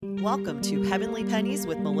Welcome to Heavenly Pennies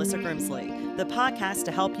with Melissa Grimsley, the podcast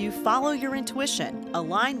to help you follow your intuition,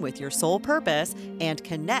 align with your soul purpose, and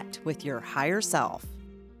connect with your higher self.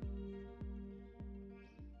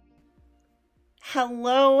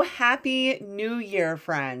 Hello, happy new year,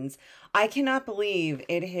 friends. I cannot believe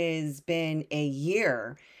it has been a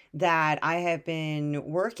year that I have been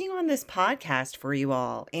working on this podcast for you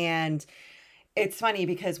all. And it's funny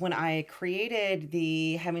because when I created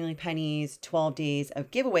the Heavenly Pennies 12 Days of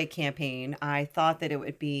Giveaway campaign, I thought that it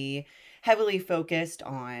would be heavily focused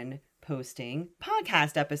on posting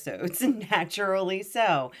podcast episodes, naturally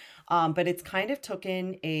so. But it's kind of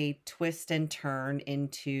taken a twist and turn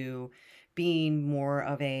into being more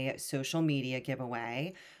of a social media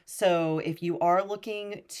giveaway. So if you are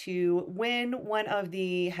looking to win one of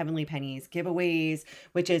the Heavenly Pennies giveaways,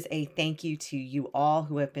 which is a thank you to you all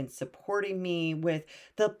who have been supporting me with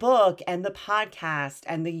the book and the podcast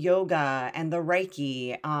and the yoga and the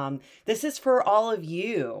Reiki, this is for all of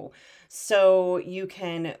you. So you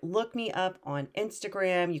can look me up on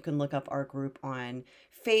Instagram. You can look up our group on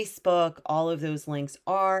Facebook. All of those links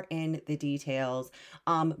are in the details.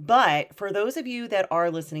 But for those of you that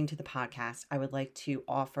are listening to the podcast, I would like to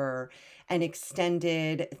offer an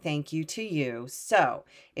extended thank you to you. So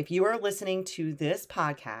if you are listening to this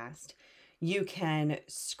podcast, you can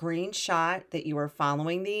screenshot that you are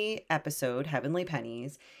following the episode, Heavenly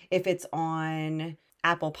Pennies. If it's on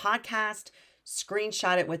Apple Podcast,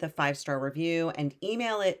 screenshot it with a 5-star review and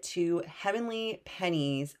email it to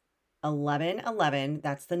heavenlypennies1111.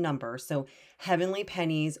 That's the number. So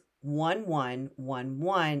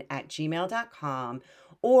heavenlypennies1111@gmail.com.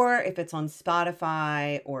 Or if it's on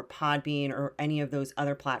Spotify or Podbean or any of those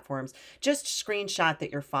other platforms, just screenshot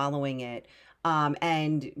that you're following it.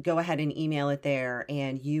 And go ahead and email it there,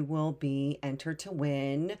 and you will be entered to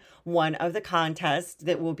win one of the contests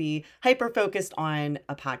that will be hyper focused on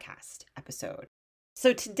a podcast episode.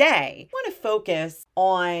 So today, I want to focus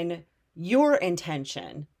on your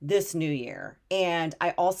intention this new year. And I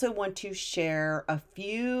also want to share a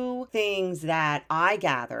few things that I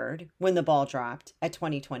gathered when the ball dropped at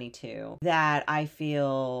 2022 that I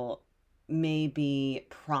feel may be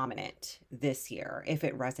prominent this year if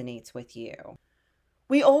it resonates with you.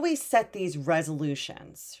 We always set these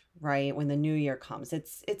resolutions, right? When the new year comes,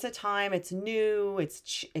 it's a time, it's new,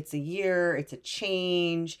 it's a year, it's a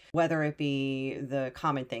change, whether it be the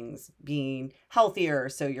common things being healthier,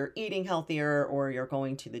 so you're eating healthier, or you're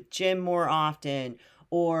going to the gym more often,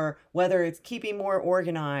 or whether it's keeping more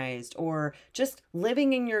organized, or just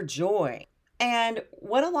living in your joy. And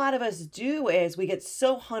what a lot of us do is we get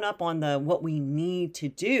so hung up on what we need to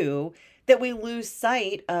do that we lose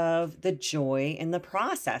sight of the joy in the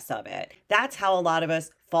process of it. That's how a lot of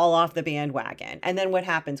us fall off the bandwagon. And then what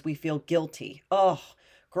happens? We feel guilty. Oh,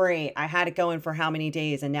 great. I had it going for how many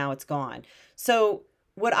days and now it's gone. So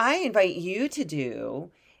what I invite you to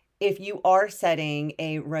do, if you are setting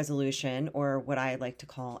a resolution, or what I like to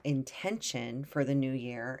call intention for the new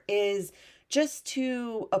year, is just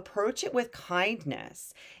to approach it with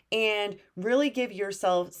kindness and really give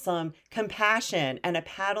yourself some compassion and a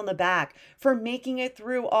pat on the back for making it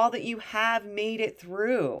through all that you have made it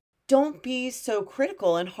through. Don't be so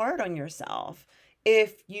critical and hard on yourself.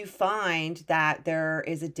 If you find that there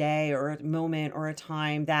is a day or a moment or a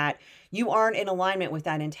time that you aren't in alignment with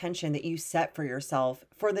that intention that you set for yourself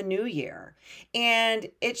for the new year. And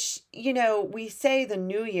it's, we say the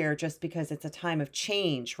new year just because it's a time of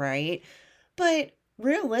change, right? But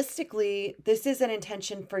realistically, this is an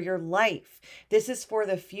intention for your life. This is for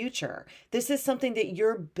the future. This is something that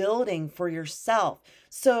you're building for yourself.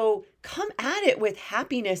 So come at it with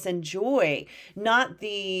happiness and joy, not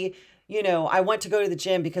I want to go to the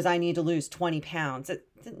gym because I need to lose 20 pounds.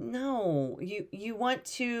 No, you want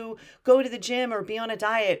to go to the gym or be on a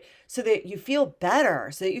diet so that you feel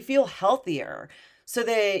better, so that you feel healthier, so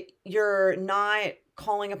that you're not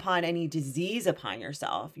calling upon any disease upon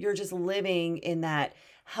yourself. You're just living in that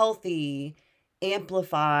healthy,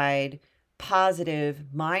 amplified, positive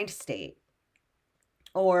mind state.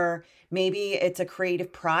 Or maybe it's a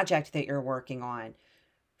creative project that you're working on.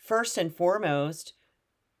 First and foremost,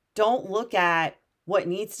 don't look at what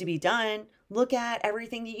needs to be done. Look at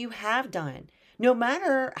everything that you have done. No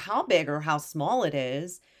matter how big or how small it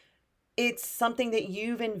is, it's something that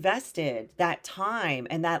you've invested that time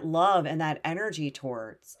and that love and that energy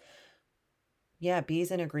towards. Yeah,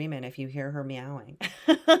 Bee's in agreement if you hear her meowing.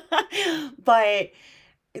 But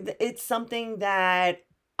it's something that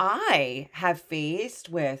I have faced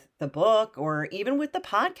with the book or even with the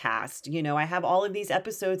podcast. I have all of these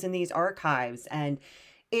episodes in these archives, and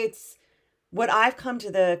it's What I've come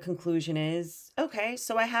to the conclusion is, okay,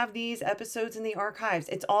 so I have these episodes in the archives.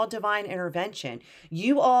 It's all divine intervention.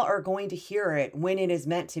 You all are going to hear it when it is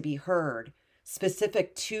meant to be heard,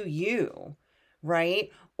 specific to you,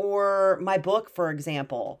 right? Or my book, for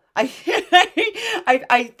example. I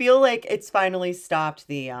feel like it's finally stopped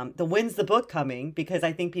the when's the book coming, because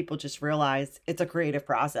I think people just realize it's a creative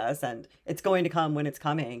process and it's going to come when it's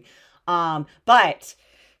coming. But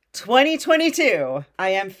 2022, I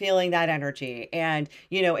am feeling that energy. And,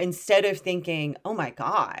 instead of thinking, oh my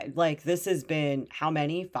God, like this has been how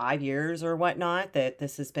many, 5 years or whatnot, that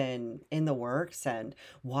this has been in the works and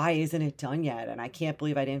why isn't it done yet? And I can't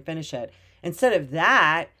believe I didn't finish it. Instead of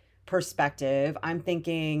that perspective, I'm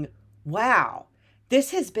thinking, wow,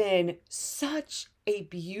 this has been such a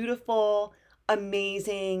beautiful,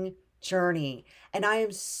 amazing journey. And I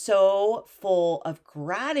am so full of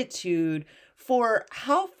gratitude for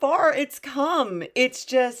how far it's come. It's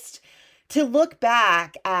just to look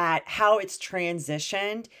back at how it's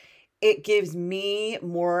transitioned, it gives me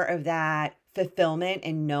more of that fulfillment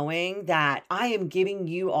and knowing that I am giving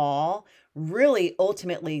you all really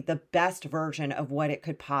ultimately the best version of what it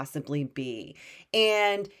could possibly be.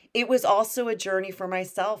 And it was also a journey for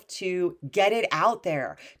myself to get it out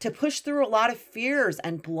there, to push through a lot of fears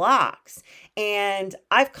and blocks. And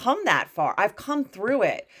I've come that far. I've come through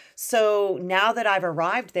it. So now that I've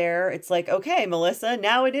arrived there, it's like, okay, Melissa,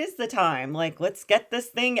 now it is the time. Like, let's get this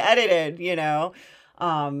thing edited.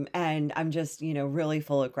 And I'm just, really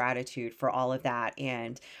full of gratitude for all of that.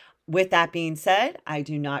 And with that being said, I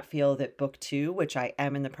do not feel that book two, which I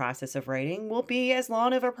am in the process of writing, will be as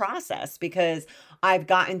long of a process because I've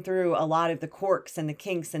gotten through a lot of the quirks and the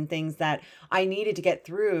kinks and things that I needed to get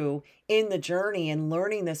through in the journey and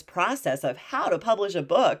learning this process of how to publish a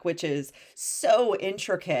book, which is so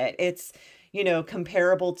intricate. It's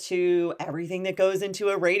comparable to everything that goes into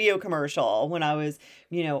a radio commercial when I was,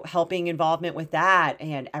 helping involvement with that,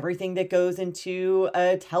 and everything that goes into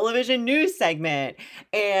a television news segment,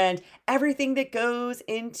 and everything that goes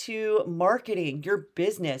into marketing your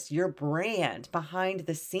business, your brand behind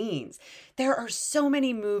the scenes. There are so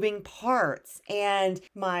many moving parts. And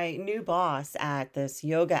my new boss at this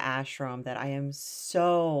yoga ashram that I am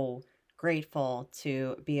so grateful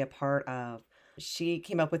to be a part of, she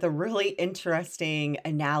came up with a really interesting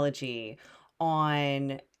analogy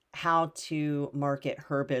on how to market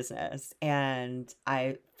her business. And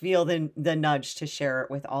I feel the nudge to share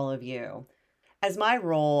it with all of you. As my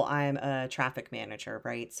role, I'm a traffic manager,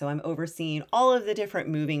 right? So I'm overseeing all of the different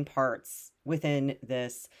moving parts within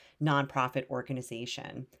this nonprofit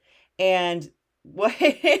organization. And what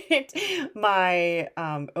my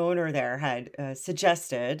owner there had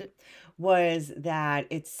suggested was that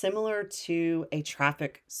it's similar to a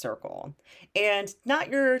traffic circle, and not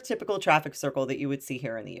your typical traffic circle that you would see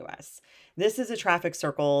here in the US. This is a traffic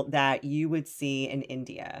circle that you would see in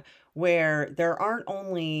India, where there aren't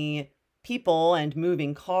only people and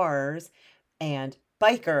moving cars and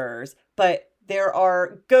bikers, but there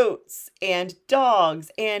are goats and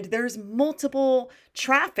dogs, and there's multiple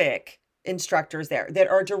traffic instructors there that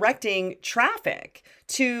are directing traffic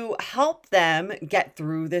to help them get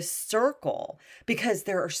through this circle because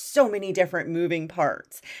there are so many different moving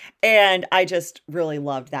parts. And I just really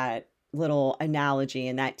loved that little analogy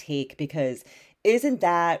and that take, because isn't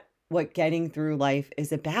that what getting through life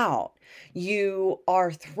is about? You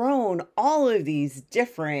are thrown all of these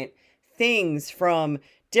different things from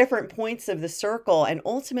different points of the circle, and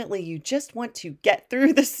ultimately you just want to get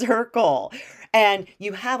through the circle. And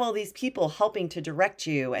you have all these people helping to direct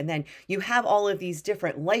you, and then you have all of these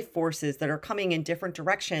different life forces that are coming in different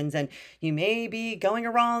directions, and you may be going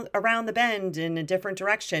around the bend in a different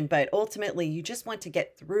direction, but ultimately you just want to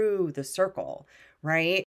get through the circle,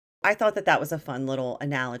 right? I thought that was a fun little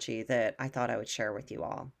analogy that I thought I would share with you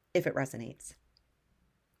all if it resonates.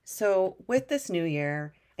 So with this new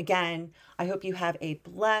year, again, I hope you have a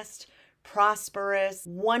blessed, prosperous,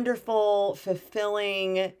 wonderful,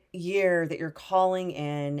 fulfilling year that you're calling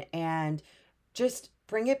in, and just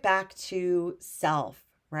bring it back to self,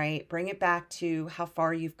 right? Bring it back to how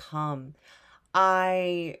far you've come.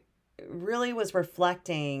 I really was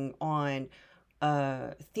reflecting on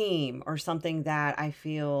a theme or something that I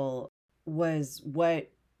feel was what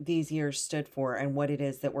these years stood for and what it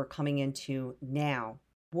is that we're coming into now.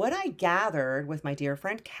 What I gathered with my dear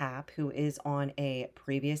friend Cap, who is on a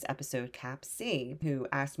previous episode, Cap C, who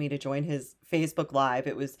asked me to join his Facebook Live.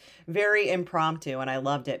 It was very impromptu, and I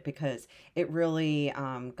loved it because it really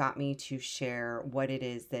got me to share what it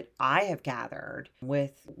is that I have gathered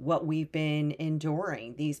with what we've been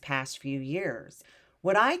enduring these past few years.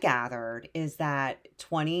 What I gathered is that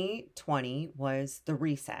 2020 was the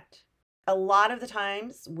reset. A lot of the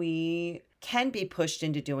times we can be pushed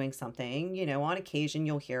into doing something. On occasion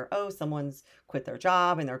you'll hear, oh, someone's quit their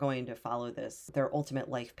job and they're going to follow their ultimate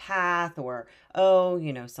life path, or, oh,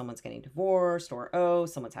 someone's getting divorced, or, oh,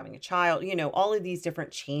 someone's having a child, all of these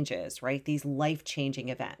different changes, right? These life changing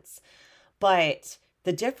events. But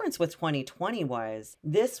the difference with 2020 was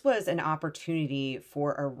this was an opportunity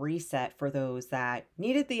for a reset for those that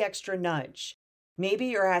needed the extra nudge. Maybe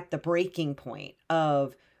you're at the breaking point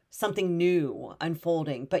of something new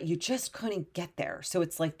unfolding, but you just couldn't get there. So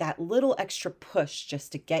it's like that little extra push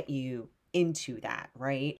just to get you into that,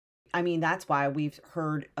 right? I mean, that's why we've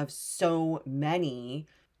heard of so many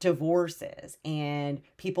divorces and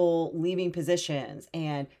people leaving positions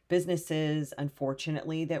and businesses,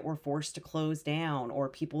 unfortunately, that were forced to close down, or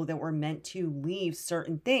people that were meant to leave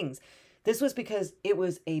certain things. This was because it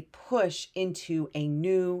was a push into a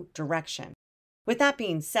new direction. With that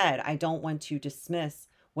being said, I don't want to dismiss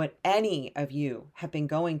what any of you have been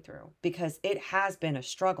going through, because it has been a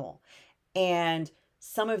struggle. And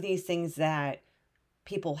some of these things that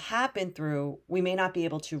people have been through, we may not be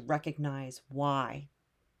able to recognize why,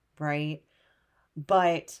 right?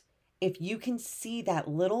 But if you can see that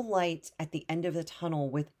little light at the end of the tunnel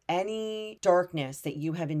with any darkness that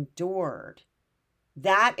you have endured,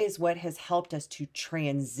 that is what has helped us to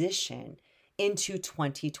transition into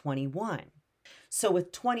 2021. So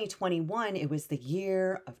with 2021, it was the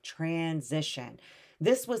year of transition.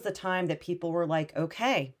 This was the time that people were like,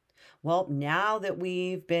 okay, well, now that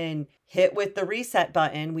we've been hit with the reset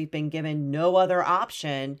button, we've been given no other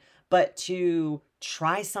option but to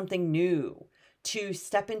try something new, to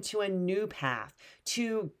step into a new path,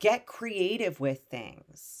 to get creative with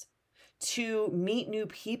things, to meet new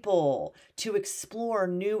people, to explore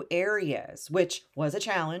new areas, which was a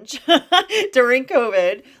challenge during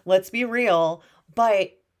COVID. Let's be real.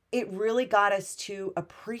 But it really got us to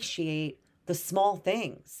appreciate the small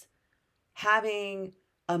things. Having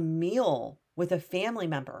a meal with a family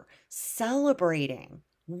member, celebrating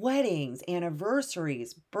weddings,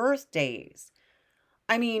 anniversaries, birthdays.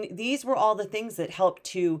 I mean, these were all the things that helped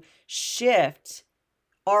to shift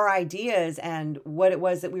our ideas and what it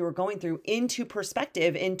was that we were going through into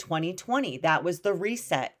perspective in 2020. That was the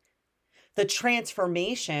reset. The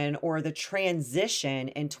transformation, or the transition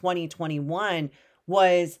in 2021,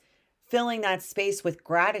 was filling that space with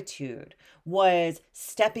gratitude, was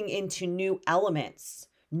stepping into new elements,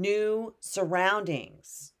 new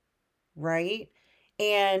surroundings, right?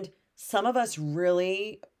 And some of us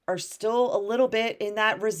really are still a little bit in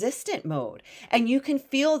that resistant mode. And you can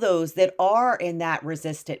feel those that are in that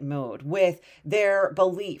resistant mode with their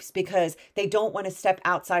beliefs, because they don't want to step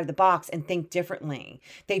outside of the box and think differently.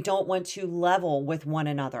 They don't want to level with one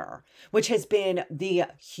another, which has been the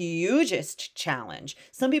hugest challenge.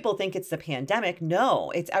 Some people think it's the pandemic.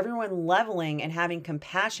 No, it's everyone leveling and having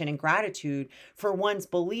compassion and gratitude for one's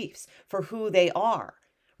beliefs, for who they are,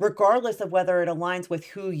 regardless of whether it aligns with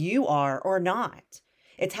who you are or not.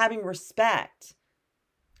 It's having respect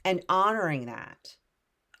and honoring that,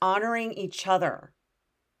 honoring each other.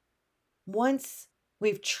 Once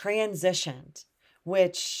we've transitioned,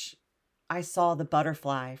 which I saw the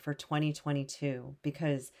butterfly for 2022,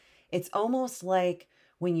 because it's almost like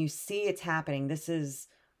when you see it's happening, this is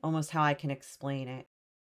almost how I can explain it.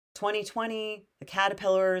 2020, the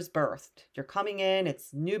caterpillar is birthed. You're coming in,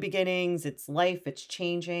 it's new beginnings, it's life, it's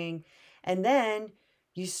changing. And then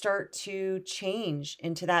you start to change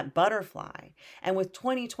into that butterfly. And with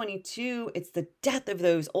 2022, it's the death of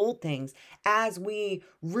those old things as we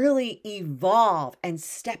really evolve and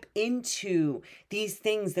step into these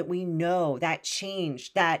things that we know, that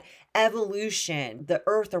change, that evolution, the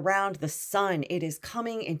earth around the sun. It is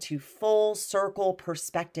coming into full circle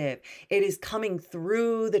perspective. It is coming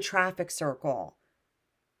through the traffic circle.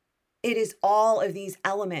 It is all of these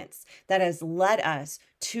elements that has led us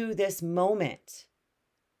to this moment,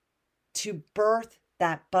 to birth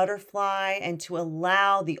that butterfly and to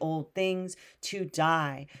allow the old things to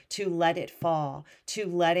die, to let it fall, to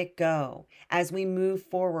let it go as we move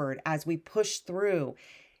forward, as we push through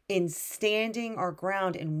in standing our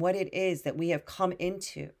ground in what it is that we have come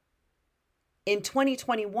into. In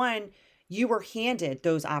 2021, you were handed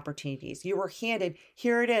those opportunities. You were handed,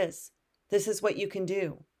 here it is. This is what you can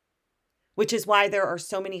do. Which is why there are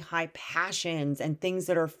so many high passions and things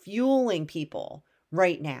that are fueling people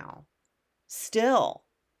right now. Still.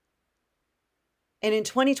 And in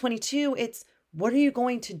 2022, it's what are you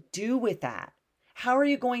going to do with that? How are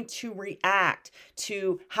you going to react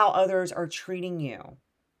to how others are treating you?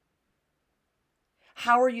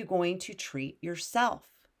 How are you going to treat yourself?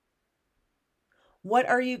 What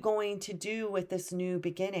are you going to do with this new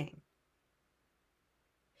beginning?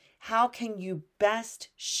 How can you best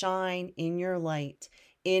shine in your light,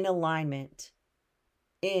 in alignment,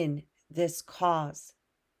 in this cause?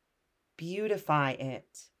 Beautify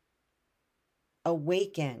it,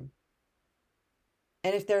 awaken.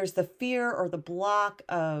 And if there's the fear or the block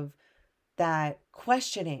of that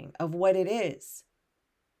questioning of what it is,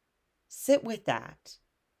 sit with that.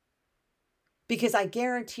 Because I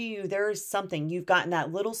guarantee you there is something, you've gotten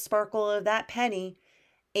that little sparkle of that penny,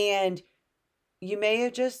 and you may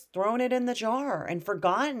have just thrown it in the jar and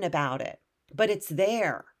forgotten about it, but it's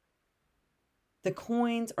there. The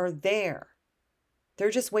coins are there. They're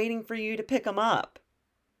just waiting for you to pick them up.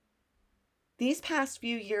 These past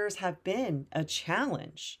few years have been a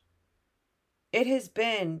challenge. It has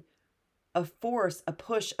been a force, a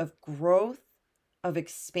push of growth, of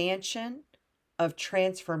expansion, of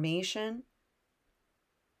transformation,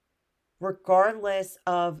 regardless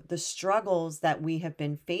of the struggles that we have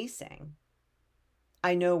been facing.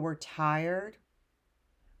 I know we're tired.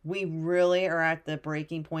 We really are at the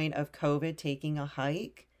breaking point of COVID taking a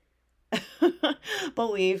hike.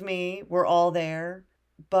 Believe me, we're all there.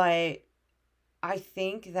 But I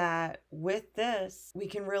think that with this, we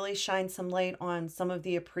can really shine some light on some of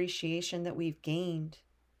the appreciation that we've gained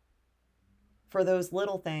for those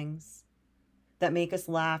little things that make us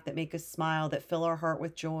laugh, that make us smile, that fill our heart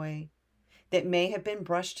with joy, that may have been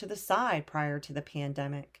brushed to the side prior to the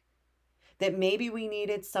pandemic, that maybe we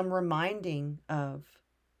needed some reminding of.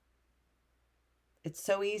 It's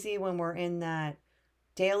so easy when we're in that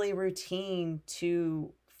daily routine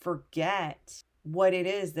to forget what it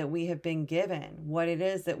is that we have been given, what it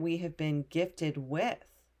is that we have been gifted with.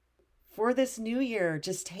 For this new year,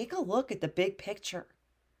 just take a look at the big picture.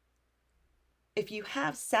 If you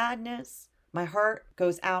have sadness, my heart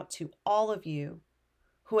goes out to all of you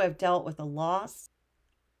who have dealt with a loss.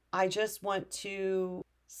 I just want to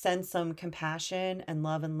send some compassion and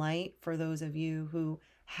love and light for those of you who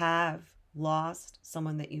have lost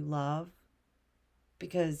someone that you love,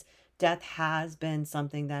 because death has been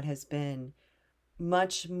something that has been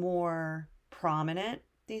much more prominent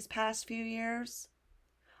these past few years.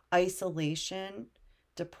 Isolation,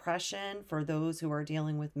 depression for those who are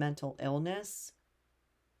dealing with mental illness.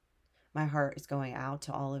 My heart is going out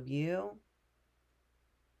to all of you.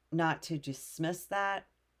 Not to dismiss that,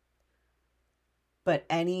 but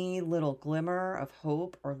any little glimmer of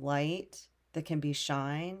hope or light that can be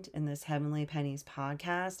shined in this Heavenly Pennies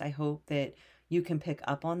podcast, I hope that you can pick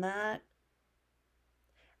up on that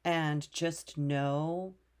and just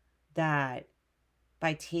know that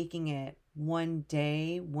by taking it one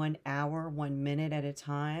day, 1 hour, 1 minute at a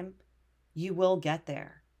time, you will get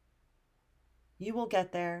there. You will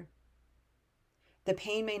get there. The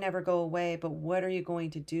pain may never go away, but what are you going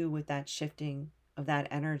to do with that shifting of that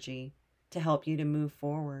energy to help you to move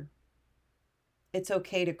forward? It's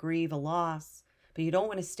okay to grieve a loss, but you don't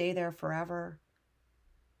want to stay there forever.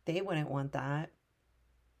 They wouldn't want that.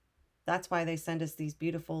 That's why they send us these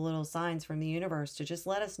beautiful little signs from the universe to just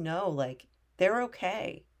let us know, like, they're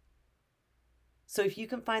okay. So if you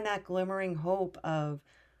can find that glimmering hope of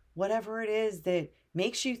whatever it is that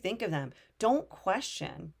makes you think of them, don't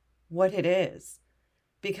question what it is.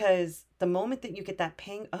 Because the moment that you get that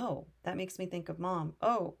ping, oh, that makes me think of mom.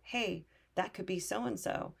 Oh, hey, that could be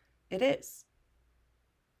so-and-so. It is.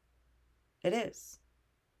 It is.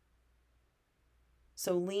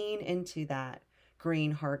 So lean into that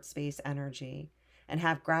green heart space energy and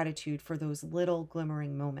have gratitude for those little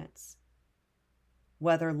glimmering moments.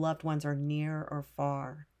 Whether loved ones are near or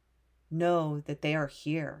far, know that they are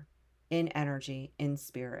here in energy, in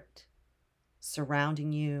spirit,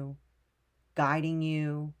 surrounding you, guiding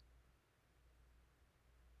you,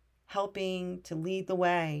 helping to lead the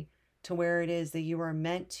way to where it is that you are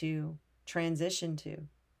meant to transition to.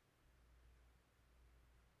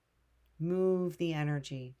 Move the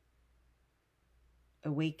energy.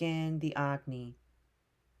 Awaken the Agni,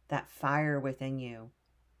 that fire within you.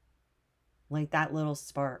 Like that little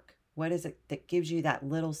spark. What is it that gives you that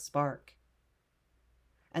little spark?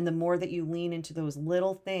 And the more that you lean into those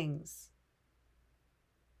little things,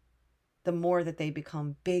 the more that they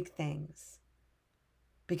become big things.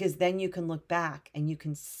 Because then you can look back and you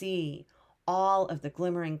can see all of the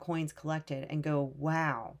glimmering coins collected and go,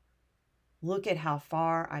 wow, look at how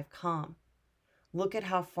far I've come. Look at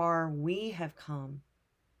how far we have come.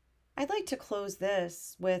 I'd like to close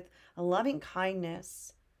this with a loving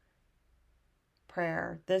kindness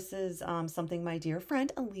prayer. This is something my dear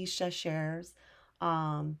friend Alicia shares,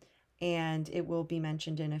 and it will be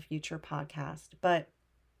mentioned in a future podcast. But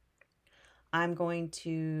I'm going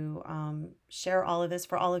to share all of this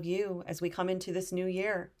for all of you as we come into this new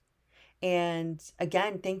year. And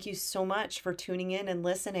again, thank you so much for tuning in and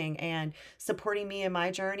listening and supporting me in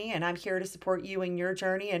my journey. And I'm here to support you in your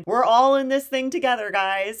journey. And we're all in this thing together,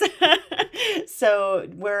 guys. So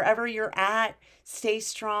wherever you're at, stay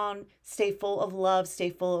strong, stay full of love,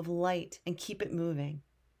 stay full of light, and keep it moving.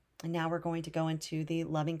 And now we're going to go into the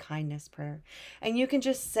loving kindness prayer. And you can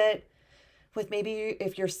just sit with, maybe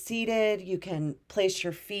if you're seated, you can place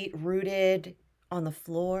your feet rooted on the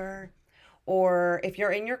floor. Or if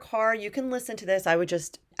you're in your car, you can listen to this. I would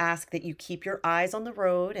just ask that you keep your eyes on the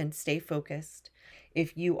road and stay focused.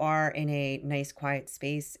 If you are in a nice quiet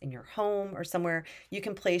space in your home or somewhere, you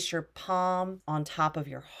can place your palm on top of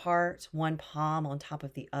your heart, one palm on top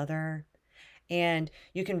of the other. And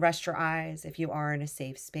you can rest your eyes if you are in a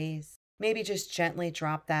safe space. Maybe just gently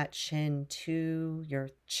drop that chin to your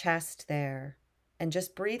chest there and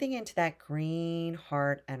just breathing into that green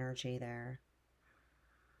heart energy there.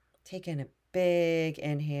 Taking a big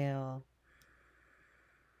inhale.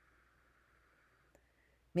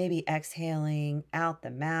 Maybe exhaling out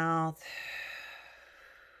the mouth.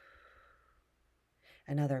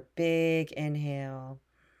 Another big inhale.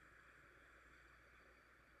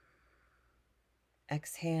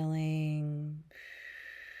 Exhaling.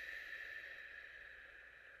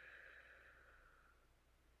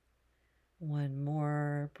 One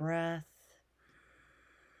more breath.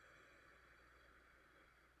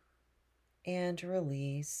 And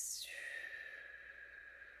release.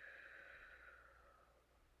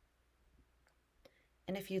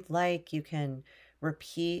 And if you'd like, you can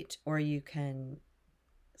repeat or you can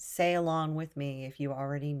say along with me if you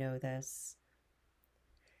already know this.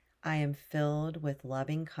 I am filled with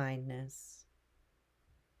loving kindness.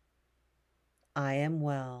 I am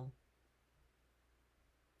well.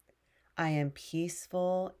 I am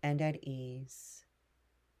peaceful and at ease.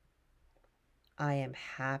 I am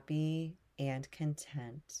happy and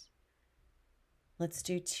content. Let's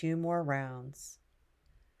do 2 more rounds.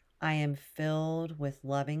 I am filled with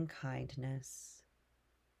loving kindness.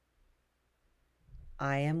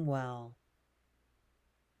 I am well.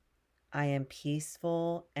 I am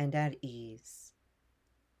peaceful and at ease.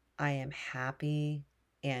 I am happy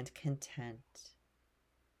and content.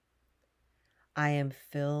 I am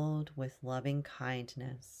filled with loving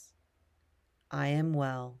kindness. I am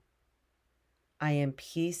well. I am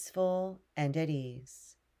peaceful and at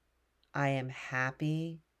ease. I am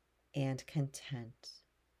happy and content.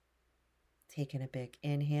 Taking a big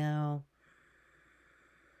inhale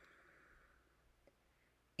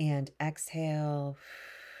and exhale.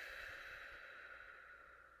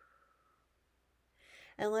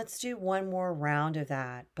 And let's do one more round of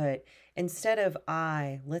that. But instead of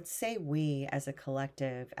I, let's say we as a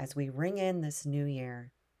collective, as we ring in this new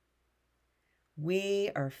year. We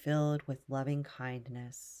are filled with loving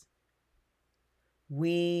kindness.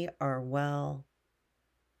 We are well.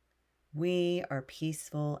 We are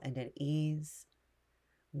peaceful and at ease.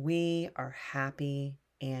 We are happy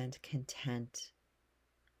and content.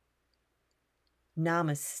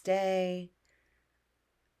 Namaste.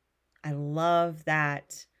 I love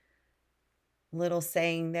that little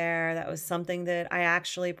saying there. That was something that I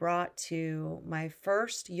actually brought to my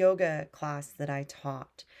first yoga class that I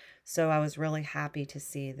taught. So I was really happy to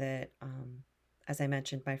see that, as I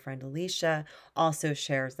mentioned, my friend Alicia also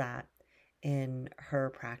shares that in her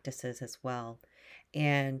practices as well.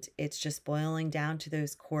 And it's just boiling down to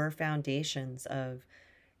those core foundations of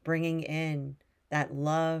bringing in that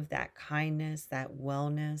love, that kindness, that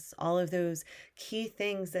wellness, all of those key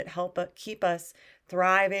things that help keep us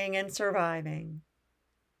thriving and surviving.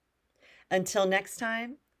 Until next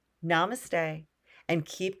time, namaste, and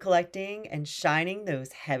keep collecting and shining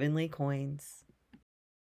those heavenly coins.